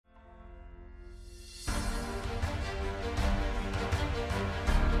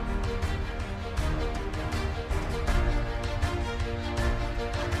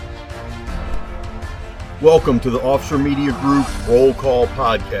Welcome to the Officer Media Group Roll Call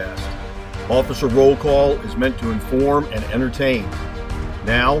Podcast. Officer Roll Call is meant to inform and entertain.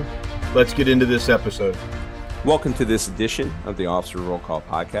 Now, let's get into this episode. Welcome to this edition of the Officer Roll Call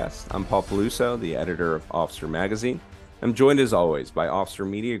Podcast. I'm Paul Peluso, the editor of Officer Magazine. I'm joined as always by Officer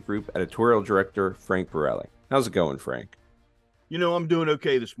Media Group Editorial Director Frank Borelli. How's it going, Frank? You know, I'm doing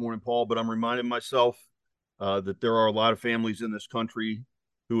okay this morning, Paul, but I'm reminding myself that there are a lot of families in this country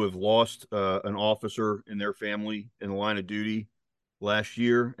who have lost an officer in their family in the line of duty last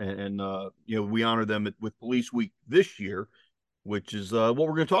year. And you know, we honor them with Police Week this year, which is what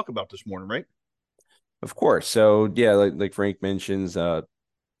we're going to talk about this morning, right? Of course. So, yeah, like Frank mentions,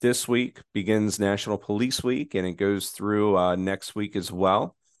 this week begins National Police Week, and it goes through next week as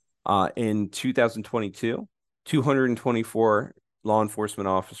well. In 2022, 224 law enforcement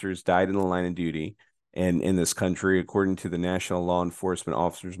officers died in the line of duty and in this country, according to the National Law Enforcement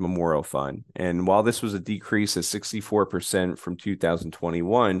Officers Memorial Fund. And while this was a decrease of 64% from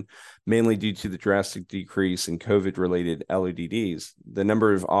 2021, mainly due to the drastic decrease in COVID-related LODDs, the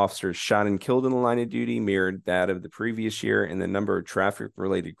number of officers shot and killed in the line of duty mirrored that of the previous year, and the number of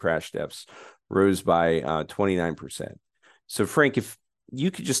traffic-related crash deaths rose by 29%. So, Frank, if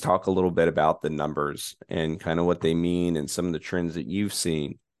you could just talk a little bit about the numbers and kind of what they mean and some of the trends that you've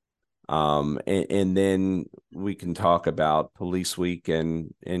seen. And then we can talk about Police Week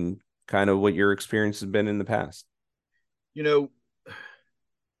and kind of what your experience has been in the past. You know,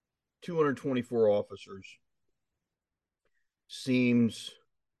 224 officers seems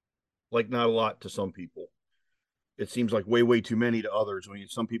like not a lot to some people. It seems like way too many to others. I mean,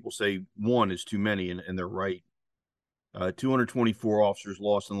 some people say one is too many, and they're right. 224 officers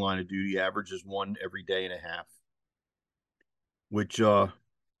lost in the line of duty, averages one every day and a half, which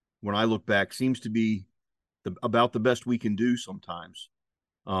when I look back, seems to be about the best we can do sometimes.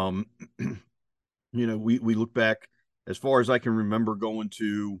 You know, we look back as far as I can remember going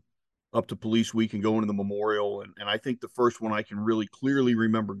up to Police Week and going to the memorial. And I think the first one I can really clearly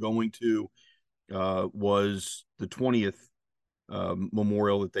remember going to was the 20th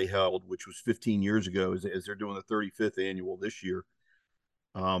memorial that they held, which was 15 years ago, as they're doing the 35th annual this year.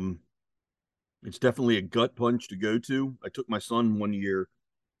 It's definitely a gut punch to go to. I took my son one year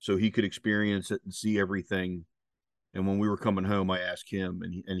so he could experience it and see everything. And when we were coming home, I asked him,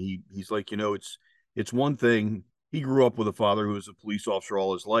 and he's like, you know, it's one thing. He grew up with a father who was a police officer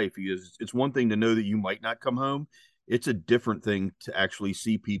all his life. It's one thing to know that you might not come home. It's a different thing to actually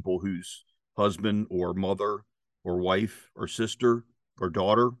see people whose husband or mother or wife or sister or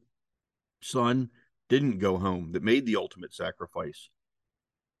daughter, son didn't go home, that made the ultimate sacrifice.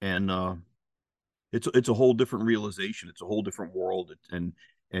 And it's a whole different realization. It's a whole different world. And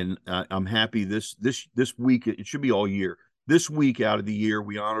I'm happy this week, it should be all year. This week out of the year,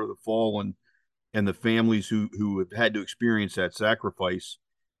 we honor the fallen and the families who have had to experience that sacrifice.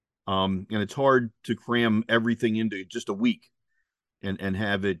 And it's hard to cram everything into just a week and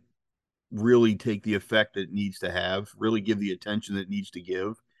have it really take the effect that it needs to have, really give the attention that it needs to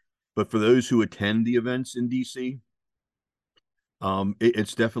give. But for those who attend the events in DC,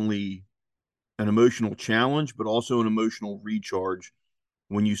 it's definitely an emotional challenge, but also an emotional recharge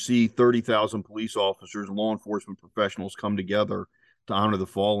when you see 30,000 police officers and law enforcement professionals come together to honor the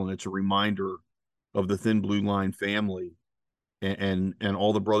fallen. It's a reminder of the Thin Blue Line family and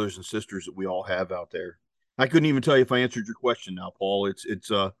all the brothers and sisters that we all have out there. I couldn't even tell you if I answered your question now, Paul.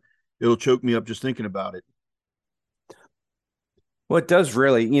 It'll choke me up just thinking about it. Well, it does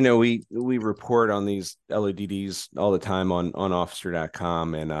really, you know, we report on these LODDs all the time on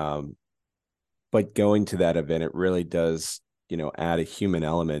officer.com, and but going to that event, it really does, you know, add a human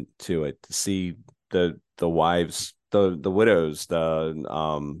element to it, to see the wives, the widows,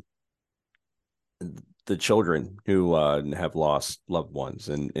 the children who have lost loved ones,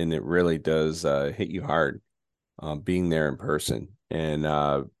 and it really does hit you hard being there in person. And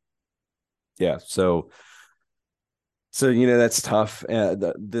yeah, so you know, that's tough.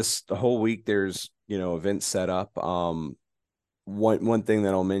 The whole week there's, you know, events set up. One thing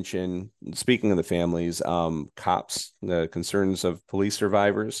that I'll mention, speaking of the families, COPS, the Concerns of Police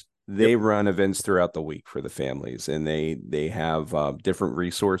Survivors, they run events throughout the week for the families, and they have different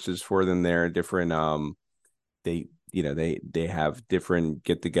resources for them there, different they have different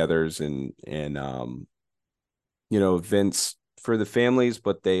get-togethers and you know, events for the families,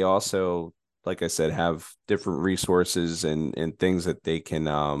 but they also, like I said, have different resources and things that they can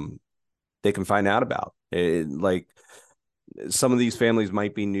find out about. Like, some of these families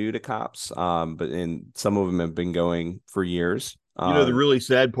might be new to COPS, but some of them have been going for years. You know, the really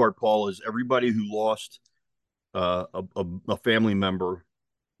sad part, Paul, is everybody who lost a family member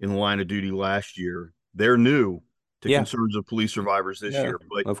in the line of duty last year they're new to Yeah. concerns of police survivors this Yeah. year,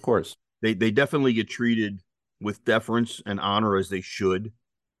 but Of course. they definitely get treated with deference and honor as they should.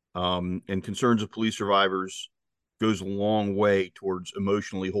 And concerns of police survivors goes a long way towards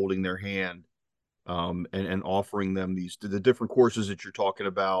emotionally holding their hand, and offering them the different courses that you're talking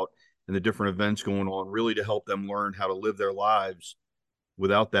about and the different events going on, really to help them learn how to live their lives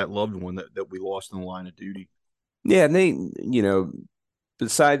without that loved one that we lost in the line of duty. Yeah, and they,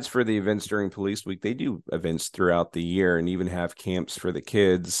 besides for the events during police week, they do events throughout the year and even have camps for the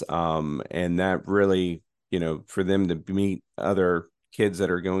kids. And that really, for them to meet other kids that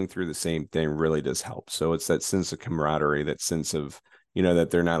are going through the same thing really does help. So it's that sense of camaraderie, that sense of, that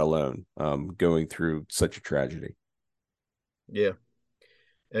they're not alone, going through such a tragedy. Yeah.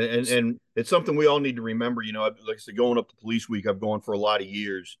 And it's something we all need to remember. Like I said, going up to police week, I've gone for a lot of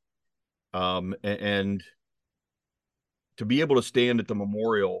years. And to be able to stand at the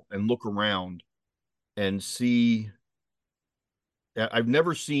memorial and look around and see, I've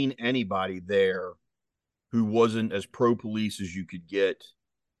never seen anybody there who wasn't as pro police as you could get.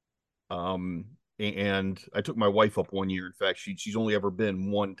 And I took my wife up one year. In fact, she's only ever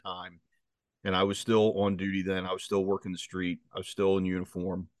been one time, and I was still on duty then. I was still working the street. I was still in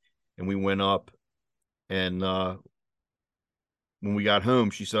uniform, and we went up. And when we got home,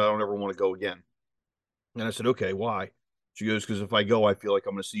 she said, "I don't ever want to go again." And I said, "Okay, why?" She goes, "Because if I go, I feel like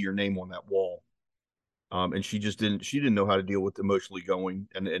I'm going to see your name on that wall." And she just didn't. She didn't know how to deal with emotionally going,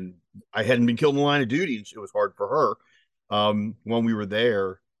 and I hadn't been killed in the line of duty, and it was hard for her. When we were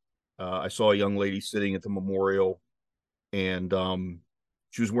there, I saw a young lady sitting at the memorial, and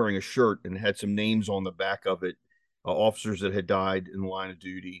she was wearing a shirt and had some names on the back of it, officers that had died in the line of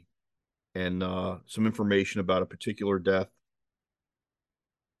duty, and some information about a particular death.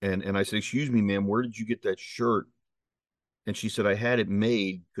 And I said, "Excuse me, ma'am, where did you get that shirt?" And she said, "I had it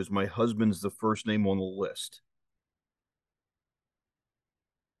made because my husband's the first name on the list."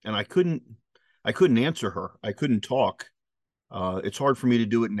 And I couldn't answer her. I couldn't talk. It's hard for me to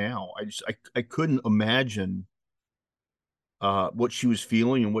do it now. I couldn't imagine what she was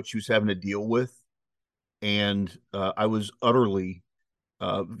feeling and what she was having to deal with. And I was utterly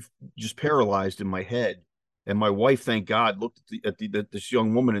uh, just paralyzed in my head. And my wife, thank God, looked at this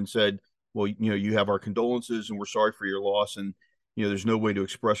young woman and said, "Well, you have our condolences, and we're sorry for your loss, and there's no way to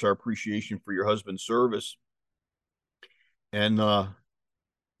express our appreciation for your husband's service." And I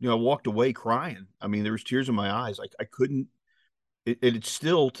walked away crying. I mean, there was tears in my eyes. I couldn't. It's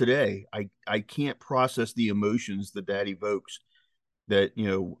still today. I can't process the emotions that that evokes. That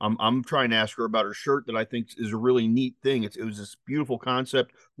I'm trying to ask her about her shirt that I think is a really neat thing. It was this beautiful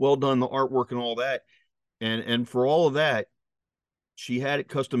concept, well done, the artwork and all that, and for all of that, she had it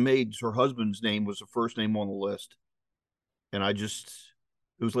custom made. Her husband's name was the first name on the list, and it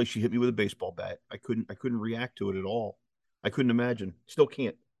was like she hit me with a baseball bat. I couldn't react to it at all. I couldn't imagine. Still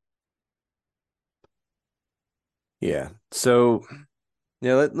can't. Yeah. So,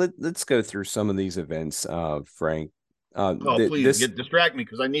 let's go through some of these events, Frank. Oh, please This, get distract me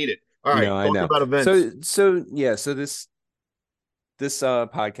because I need it. All right, I talk know. about events. So yeah, so this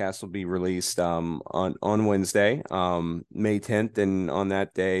podcast will be released on Wednesday, May 10th, and on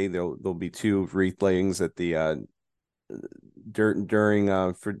that day there'll be two wreath layings at the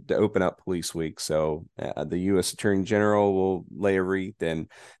during for to open up police week. So the U.S. Attorney General will lay a wreath, and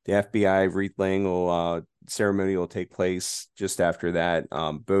the FBI wreath laying ceremony will take place just after that.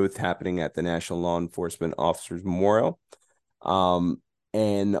 Both happening at the National Law Enforcement Officers Memorial.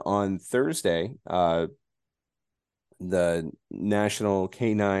 And on Thursday, the National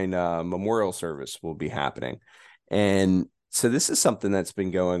Canine Memorial Service will be happening, and so this is something that's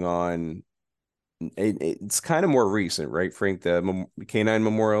been going on. It's kind of more recent, right, Frank? The Canine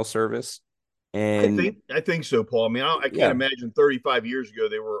Memorial Service, I and think I think so, Paul. I mean, I can't yeah, imagine 35 years ago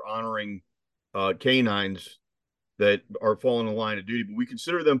they were honoring canines that are falling in line of duty, but we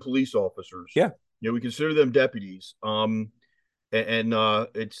consider them police officers. yeah, We consider them deputies. And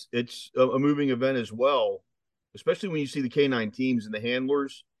it's a moving event as well, especially when you see the canine teams and the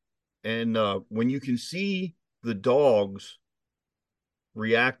handlers, and when you can see the dogs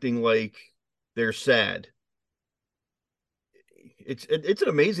reacting like they're sad. It's an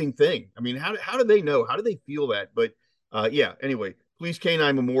amazing thing. I mean, how do they know? How do they feel that? But yeah. Anyway, Police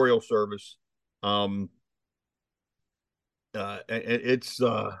Canine Memorial Service. Um, it's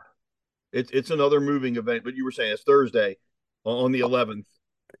another moving event. But you were saying it's Thursday on the 11th.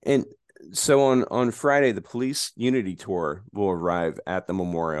 and so on Friday, the Police Unity Tour will arrive at the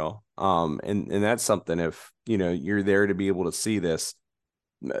memorial. And that's something, if you're there to be able to see this,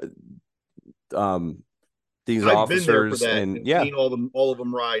 um, these I've been there for officers, that and and yeah, seen all of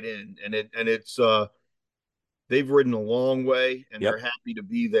them ride in, and it's they've ridden a long way and they're Yep. happy to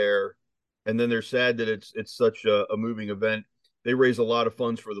be there. And then they're sad that it's such a moving event. They raise a lot of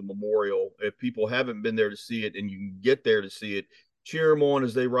funds for the memorial. If people haven't been there to see it and you can get there to see it, cheer them on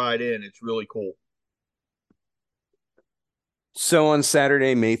as they ride in. It's really cool. So on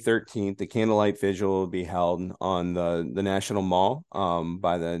Saturday, May 13th, the candlelight vigil will be held on the National Mall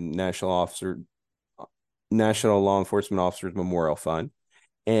by the National Law Enforcement Officers Memorial Fund.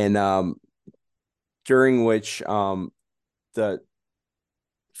 And during which the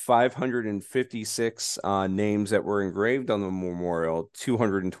 556 names that were engraved on the memorial,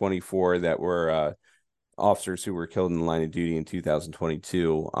 224 that were officers who were killed in the line of duty in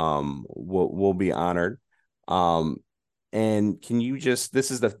 2022 will be honored. And can you just,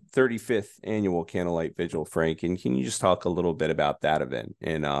 this is the 35th annual Candlelight Vigil, Frank, and can you just talk a little bit about that event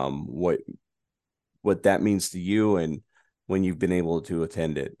and what that means to you and when you've been able to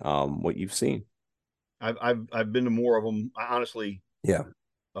attend it, what you've seen? I've been to more of them. I, honestly, Yeah.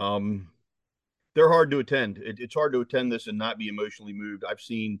 um, they're hard to attend. It's hard to attend this and not be emotionally moved. I've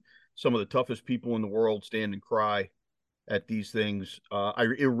seen some of the toughest people in the world stand and cry at these things. I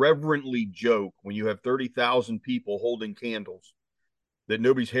irreverently joke when you have 30,000 people holding candles that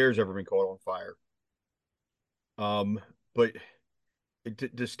nobody's hair's ever been caught on fire. But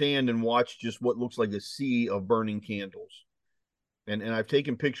to stand and watch just what looks like a sea of burning candles. And I've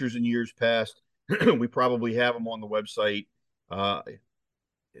taken pictures in years past. We probably have them on the website. Uh,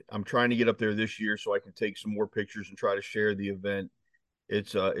 I'm trying to get up there this year so I can take some more pictures and try to share the event.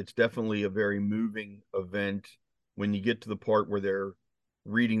 It's definitely a very moving event when you get to the part where they're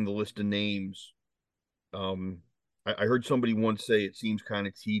reading the list of names. Um, I heard somebody once say it seems kind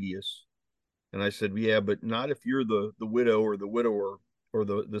of tedious, and I said, yeah, but not if you're the widow or the widower or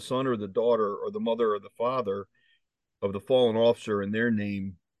the son or the daughter or the mother or the father of the fallen officer, and their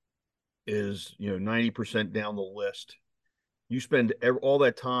name is 90% down the list. You spend all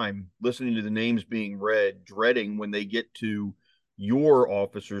that time listening to the names being read, dreading when they get to your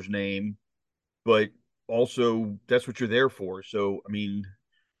officer's name, but also that's what you're there for. So, I mean,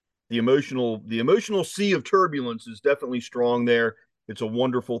 the emotional sea of turbulence is definitely strong there. It's a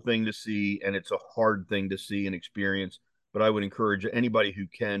wonderful thing to see, and it's a hard thing to see and experience. But I would encourage anybody who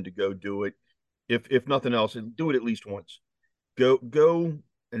can to go do it. If nothing else, do it at least once. Go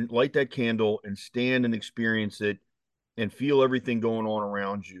and light that candle and stand and experience it and feel everything going on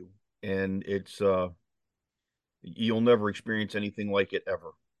around you. And it's you'll never experience anything like it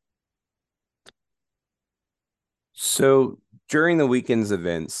ever. So during the weekend's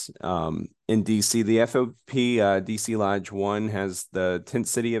events in DC, the FOP DC Lodge 1 has the Tent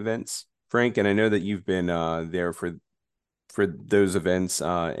City events, Frank, and I know that you've been there for those events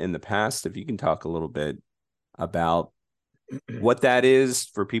in the past. If you can talk a little bit about what that is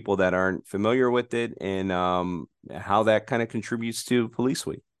for people that aren't familiar with it and how that kind of contributes to Police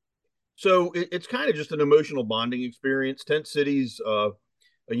Week. So it's kind of just an emotional bonding experience. Tent City's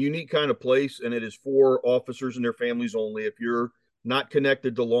a unique kind of place, and it is for officers and their families only. If you're not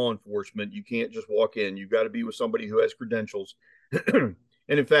connected to law enforcement, you can't just walk in. You've got to be with somebody who has credentials.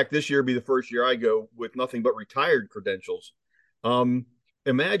 And in fact, this year will be the first year I go with nothing but retired credentials. Um,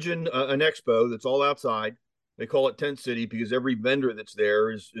 Imagine an expo that's all outside. They call it Tent City because every vendor that's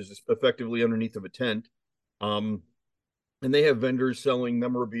there is effectively underneath of a tent. Um, and they have vendors selling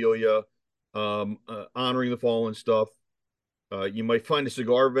memorabilia, honoring the fallen stuff. You might find a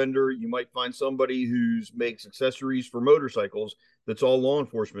cigar vendor. You might find somebody who's makes accessories for motorcycles that's all law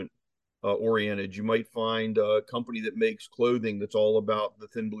enforcement oriented. You might find a company that makes clothing that's all about the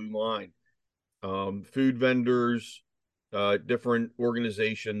Thin Blue Line. Food vendors, different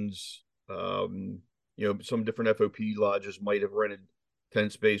organizations. Some different FOP lodges might have rented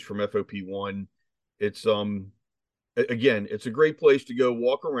tent space from FOP one. It's again, it's a great place to go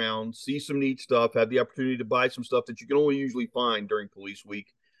walk around, see some neat stuff, have the opportunity to buy some stuff that you can only usually find during police week.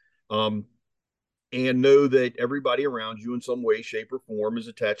 Um, and know that everybody around you in some way, shape, or form is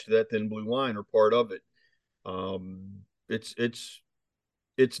attached to that thin blue line or part of it. Um, it's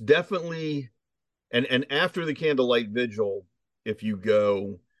definitely and after the candlelight vigil, if you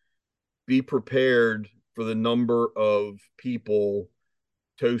go, be prepared for the number of people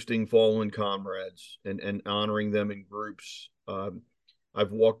toasting fallen comrades and honoring them in groups.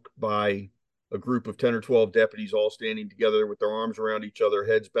 I've walked by a group of 10 or 12 deputies all standing together with their arms around each other,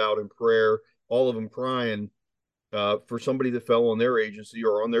 heads bowed in prayer, all of them crying for somebody that fell on their agency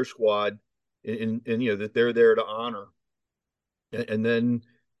or on their squad, and that they're there to honor. And then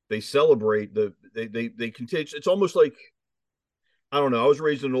they celebrate they continue. It's almost like, I don't know. I was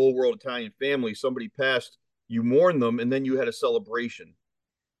raised in an old world Italian family. Somebody passed, you mourn them, and then you had a celebration.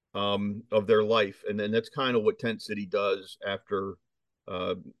 of their life. And then that's kind of what Tent City does after,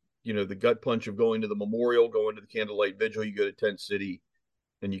 uh, the gut punch of going to the memorial, going to the candlelight vigil. You go to Tent City,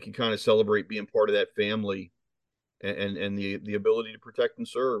 and you can kind of celebrate being part of that family, and the ability to protect and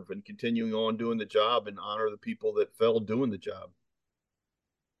serve, and continuing on doing the job and honor the people that fell doing the job.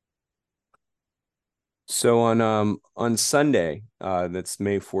 So on Sunday, that's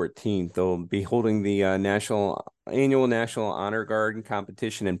May 14th, they'll be holding the annual National Honor Guard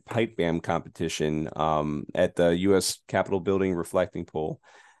competition and pipe band competition at the U.S. Capitol Building reflecting pool.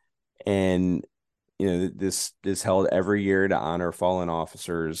 And this is held every year to honor fallen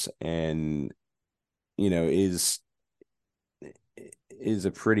officers, and is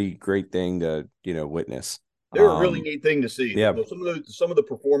a pretty great thing to witness. They're a really Um, neat thing to see. yeah, Some of the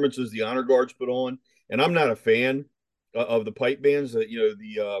performances the honor guards put on, and I'm not a fan of the pipe bands, that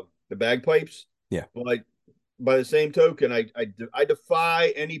the bagpipes, yeah. but by the same token, I defy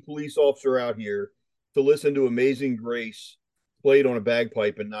any police officer out here to listen to Amazing Grace played on a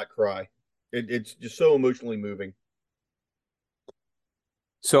bagpipe and not cry. It's just so emotionally moving.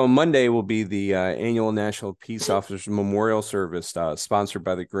 So on Monday will be the annual National Peace Officers Memorial Service, sponsored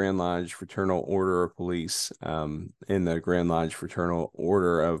by the Grand Lodge Fraternal Order of Police, and the Grand Lodge Fraternal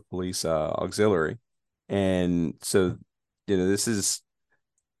Order of Police Auxiliary. And so, this is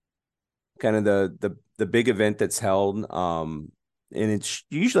kind of the big event that's held, and it's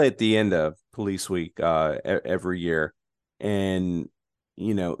usually at the end of Police Week every year. And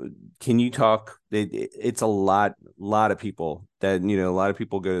you know can you talk it's a lot of people that a lot of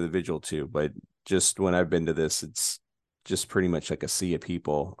people go to the vigil too, but just when I've been to this, it's just pretty much like a sea of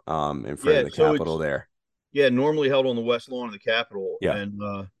people in front of Yeah, the so Capitol it's there. normally held on the west lawn of the Capitol, Yeah.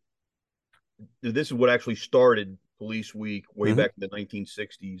 and this is what actually started Police Week way Hmm. back in the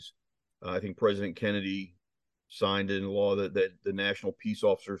 1960s. I think President Kennedy signed into law that the National Peace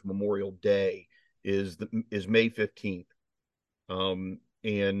Officers Memorial Day is May 15th,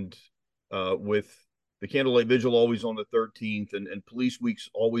 and with the candlelight vigil always on the 13th, and Police Week's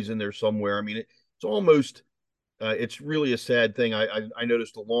always in there somewhere. I mean, it's almost it's really a sad thing. I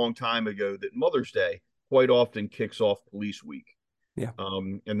noticed a long time ago that Mother's Day quite often kicks off Police Week, Yeah.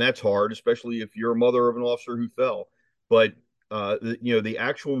 and that's hard, especially if you're a mother of an officer who fell. But the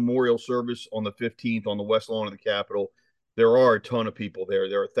actual memorial service on the 15th on the west lawn of the Capitol, there are a ton of people there.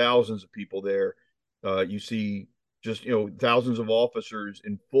 There are thousands of people there. You see just thousands of officers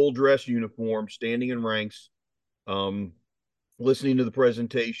in full dress uniform standing in ranks, um, listening to the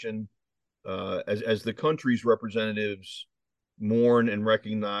presentation, as the country's representatives mourn and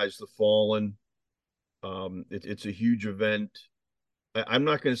recognize the fallen. It's a huge event. I'm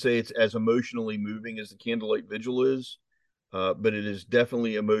not going to say it's as emotionally moving as the candlelight vigil is, but it is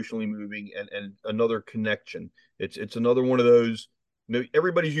definitely emotionally moving, and another connection. It's another one of those.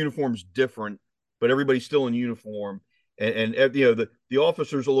 Everybody's uniform is different, but everybody's still in uniform. And the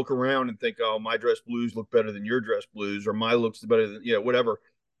officers will look around and think, oh, my dress blues look better than your dress blues, or my looks better than whatever.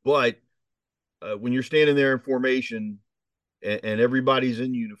 But when you're standing there in formation, and everybody's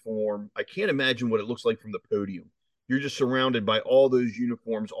in uniform, I can't imagine what it looks like from the podium. You're just surrounded by all those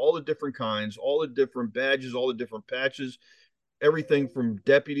uniforms, all the different kinds, all the different badges, all the different patches, everything from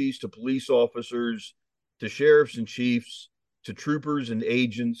deputies to police officers to sheriffs and chiefs to troopers and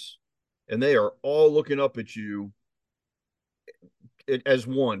agents. And they are all looking up at you as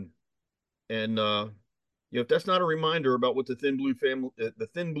one. And if that's not a reminder about what the thin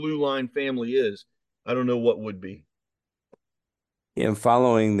blue line family is, I don't know what would be. Yeah, and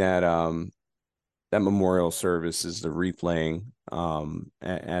following that memorial service is the wreath laying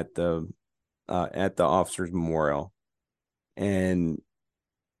at the officers memorial. And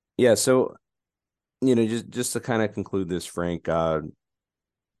yeah, so just to kind of conclude this, Frank,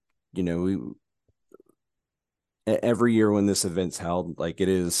 we every year when this event's held, like it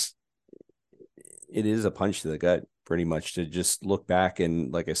is a punch to the gut, pretty much, to just look back.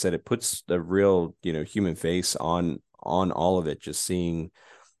 And like I said, it puts the real human face on all of it, just seeing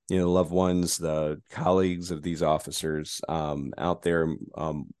loved ones, the colleagues of these officers out there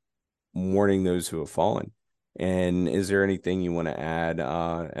mourning those who have fallen. And is there anything you want to add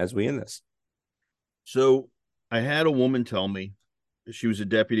as we end this? So I had a woman tell me that she was a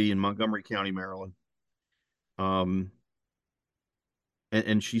deputy in Montgomery County, Maryland. Um,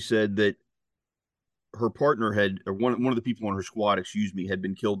 and she said that her partner had, or one of the people on her squad, excuse me, had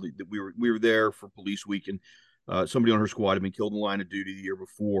been killed. That we were there for Police Week, and somebody on her squad had been killed in the line of duty the year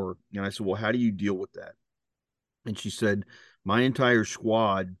before. And I said, well, how do you deal with that? And she said, my entire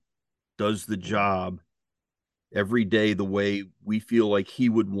squad does the job every day the way we feel like he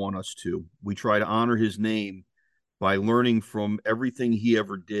would want us to. We try to honor his name by learning from everything he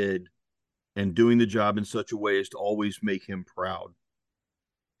ever did and doing the job in such a way as to always make him proud.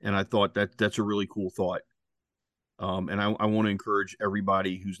 And I thought that's a really cool thought. And I want to encourage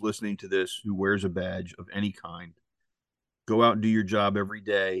everybody who's listening to this, who wears a badge of any kind, go out and do your job every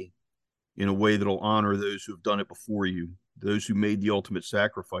day in a way that'll honor those who have done it before you, those who made the ultimate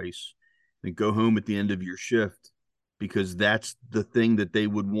sacrifice, and go home at the end of your shift, because that's the thing that they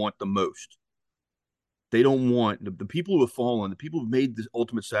would want the most. They don't want the people who have fallen, the people who've made the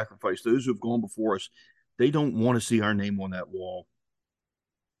ultimate sacrifice, those who have gone before us, they don't want to see our name on that wall.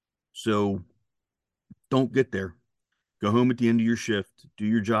 So don't get there. Go home at the end of your shift, do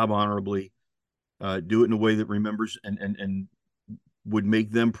your job honorably, do it in a way that remembers and would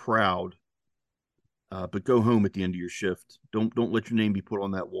make them proud. But go home at the end of your shift. Don't let your name be put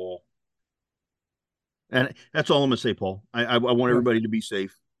on that wall. And that's all I'm gonna say, Paul. I want everybody to be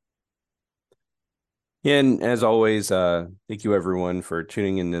safe. And as always, thank you everyone for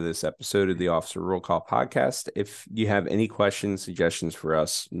tuning into this episode of the Officer Roll Call podcast. If you have any questions, suggestions for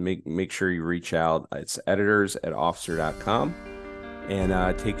us, make sure you reach out. It's editors@officer.com.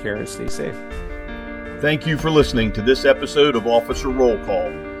 And take care and stay safe. Thank you for listening to this episode of Officer Roll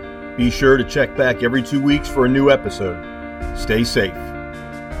Call. Be sure to check back every 2 weeks for a new episode. Stay safe.